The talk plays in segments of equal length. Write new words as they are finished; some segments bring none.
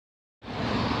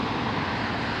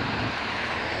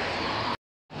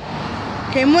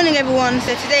Okay, morning everyone.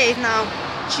 So today is now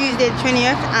Tuesday the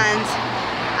 20th and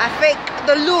I thank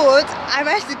the Lord I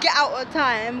managed to get out on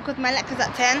time because my lecture's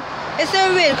at 10. It's so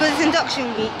weird because it's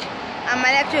induction week and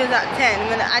my lecture is at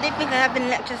 10. I didn't think I have any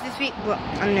lectures this week, but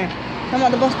I don't know. I'm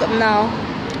at the bus stop now,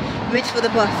 waiting for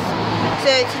the bus.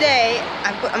 So today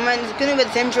I'm going to wear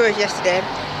the same drawers yesterday.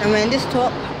 I'm wearing this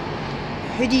top,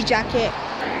 hoodie jacket,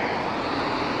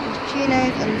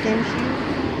 chinos and the same shoes.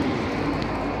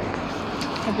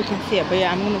 Hope you can see it, but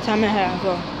yeah, I'm gonna tie my hair as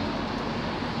well.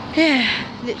 Yeah,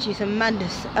 literally some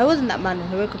madness. I wasn't that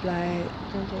madness. I woke up like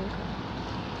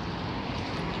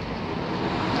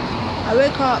I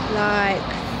woke up like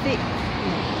 6.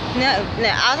 No,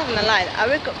 I was having a lie. I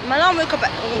woke up. My alarm woke up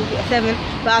at 7,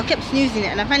 but I kept snoozing it,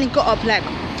 and I finally got up like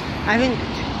I think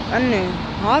I don't know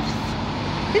half.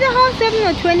 Is it half 7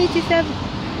 or 20 to 7?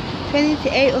 20 to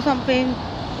 8 or something.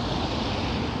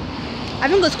 I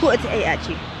think it was quarter to 8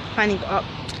 actually. Finally got up,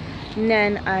 and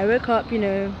then I woke up, you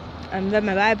know, and read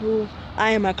my Bible,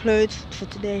 ironed my clothes for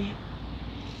today,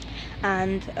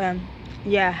 and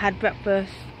yeah, had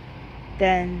breakfast,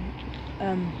 then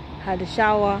had a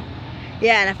shower,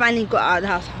 yeah, and I finally got out of the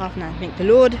house at 9:30. Thank the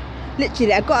Lord.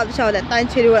 Literally, I got out of the shower at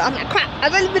 9:21. I was like, crap,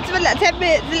 I've only been to bed like 10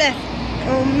 minutes less,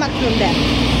 or maximum there,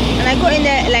 and I got in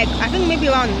there like I think maybe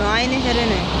around 9ish, I don't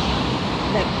know,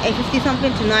 like 8:50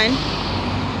 something to 9.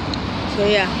 So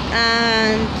yeah,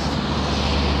 and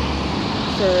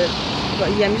so, but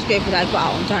yeah, I'm just grateful that I got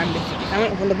out on time basically. I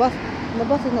went from the bus, and the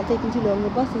bus is not taking too long. The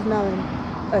bus is now in,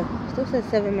 oh, it still says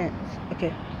 7 minutes.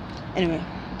 Okay, anyway,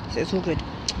 so it's all good.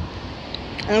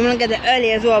 And I'm gonna get there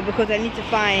early as well because I need to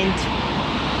find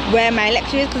where my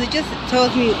lecture is, because it just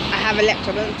tells me I have a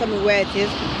lecture, but it doesn't tell me where it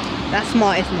is. That's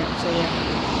smart, isn't it? So yeah,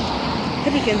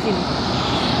 hope you can see me.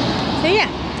 So yeah,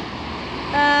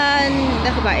 and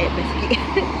that's about it basically.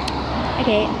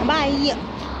 Okay, bye.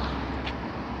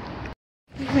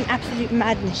 An absolute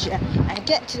madness, yeah. I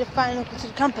get to the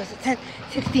campus at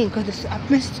 10:16 because I've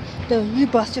missed the new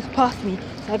bus just past me.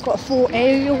 So I got a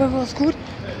 4A or whatever it's called,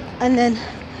 and then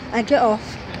I get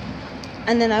off,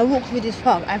 and then I walk through this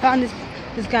park. I found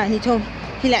this guy, and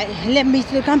he led me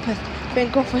to the campus.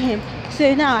 Thank God for him.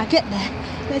 So now I get there,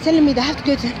 they're telling me they have to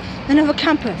go to another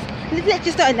campus. The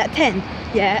lecture started at 10,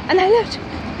 yeah, and I left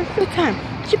at full time.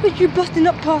 She busting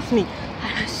up past me.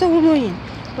 So annoying,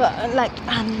 but like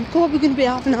I'm probably gonna be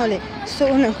half an hour late. So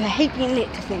annoying because I hate being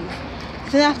late to things.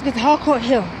 So then I have to go to Harcourt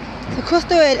Hill, so cross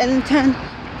the road and then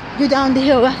go down the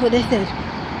hill. That's what they said.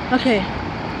 Okay,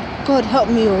 God help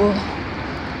me all.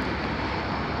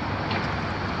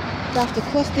 So I have to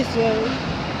cross this road.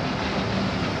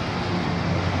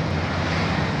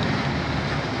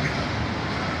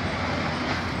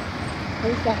 At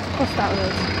least I have to cross that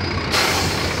road.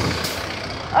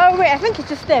 Oh wait, I think it's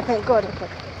just there, thank God. Okay,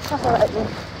 that's alright then.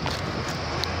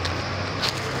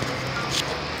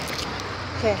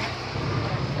 Okay.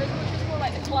 It's more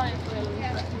like the client really.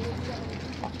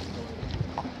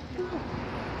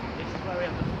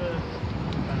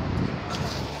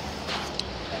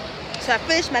 So I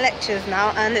finished my lectures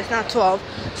now and it's now 12.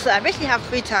 So I basically have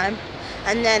free time,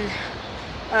 and then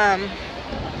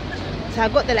so I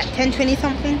got there like 10:20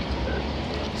 something.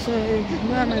 So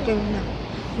where am I going now?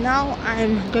 Now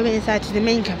I'm going inside to the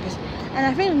main campus, and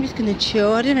I think I'm just gonna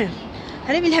chill. I don't know.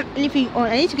 I don't really have anything on.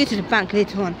 I need to go to the bank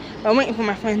later on, but I'm waiting for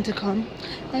my friend to come,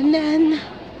 and then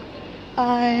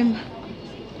I'm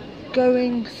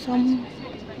going some.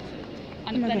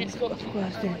 And then it's got. Of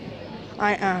course, then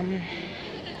I am.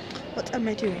 What am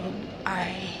I doing?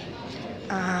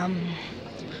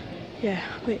 Yeah.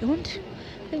 Wait.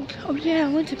 Oh yeah, I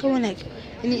want to go on like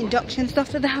any induction stuff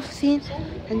that I have seen,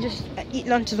 and just eat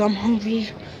lunch as I'm hungry.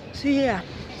 So yeah.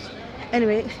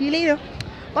 Anyway, see you later.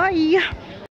 Bye.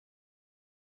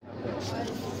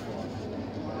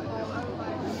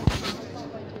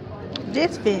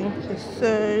 This thing is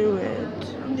so weird.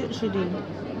 Literally.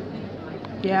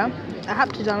 Yeah. I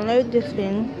have to download this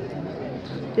thing.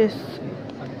 This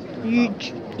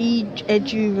huge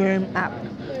EduRoam app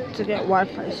to get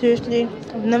Wi-Fi. Seriously,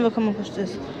 I've never come across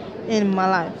this in my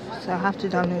life, so I have to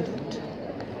download it.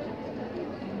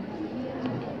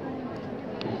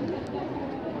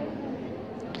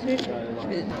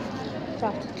 Seriously, so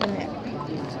I have to connect.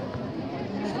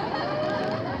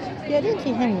 Yeah, I didn't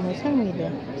see Henry. There's Henry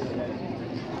there.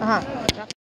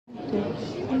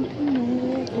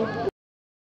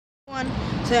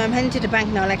 So I'm heading to the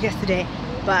bank now, like yesterday,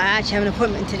 but I actually have an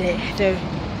appointment today, so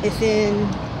it's in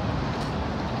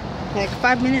like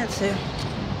 5 minutes, so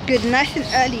good, nice and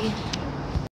early.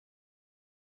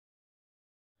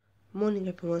 Morning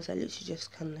everyone. So I literally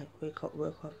just kind of like woke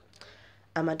up,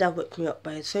 and my dad woke me up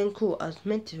by his phone call. I was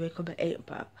meant to wake up at 8,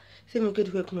 but it's even good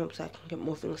to wake me up so I can get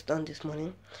more things done this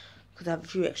morning, because I have a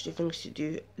few extra things to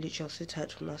do. Literally, I was so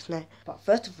tired from last night. But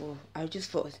first of all, I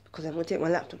just thought, because I'm going to take my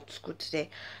laptop to school today,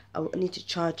 I need to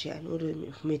charge it. In order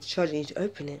for me to charge it, I need to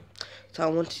open it. So I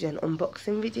wanted to do an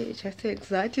unboxing video, which I'm so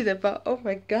excited about. Oh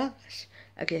my gosh.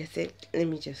 Okay, so let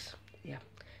me just,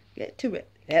 get to it.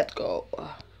 Let's go.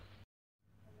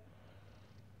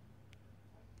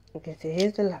 Okay, so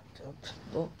here's the laptop.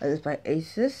 Oh, and it's by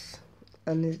Asus,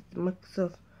 and it's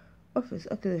Microsoft Office.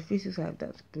 Okay, the 365,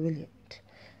 that's brilliant.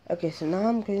 Okay, so now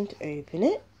I'm going to open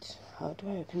it. How do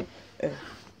I open it?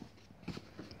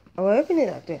 Oh, I open it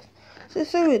like this. So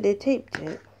sorry, they taped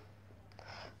it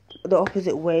the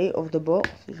opposite way of the box,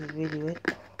 which is really weird.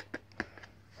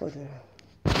 Hold on.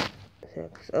 So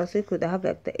it's also cool. They have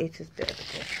like the Asus bit.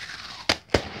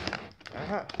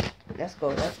 Okay. Let's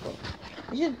go.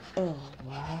 You should. Oh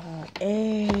wow.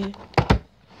 Hey.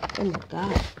 Oh my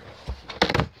god.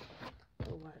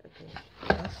 Oh wow. Okay.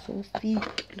 That's so steep.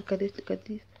 Look at this. Look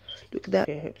at that.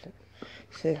 Okay.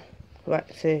 So right.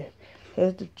 So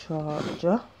here's the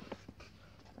charger.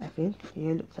 I think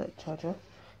here looks like the charger,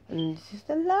 and this is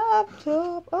the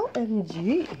laptop.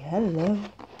 OMG. Hello.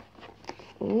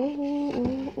 Ooh.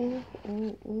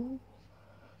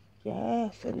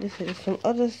 Yes, and this is some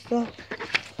other stuff.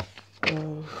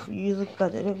 User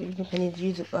guide. I don't really think I need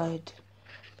user guide.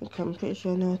 I'm pretty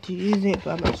sure I know how to use it,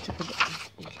 but I'm extra good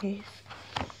in case.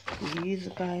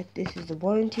 User guide. This is the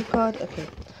warranty card. Okay.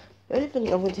 The only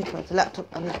thing I'm going to take out is the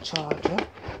laptop and the charger.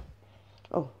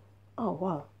 Oh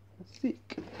wow. That's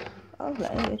sick. I was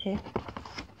like, okay.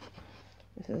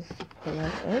 This is super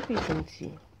nice. I hope you can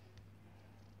see.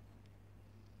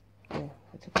 Yeah,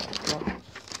 I took it as well.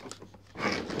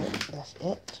 Yeah, that's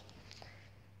it.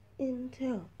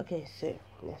 Intel. Okay, so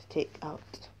let's take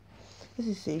out. This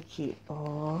is so cute.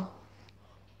 Oh.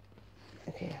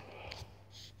 Okay.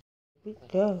 Here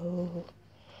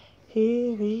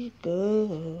we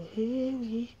go.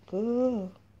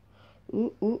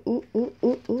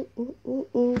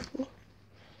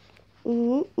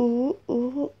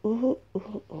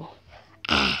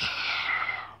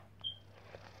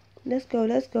 Let's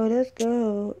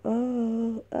go.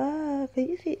 Oh, can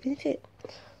you see it?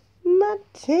 My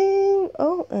thing.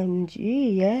 OMG,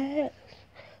 yes.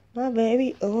 My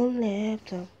very own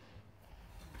laptop.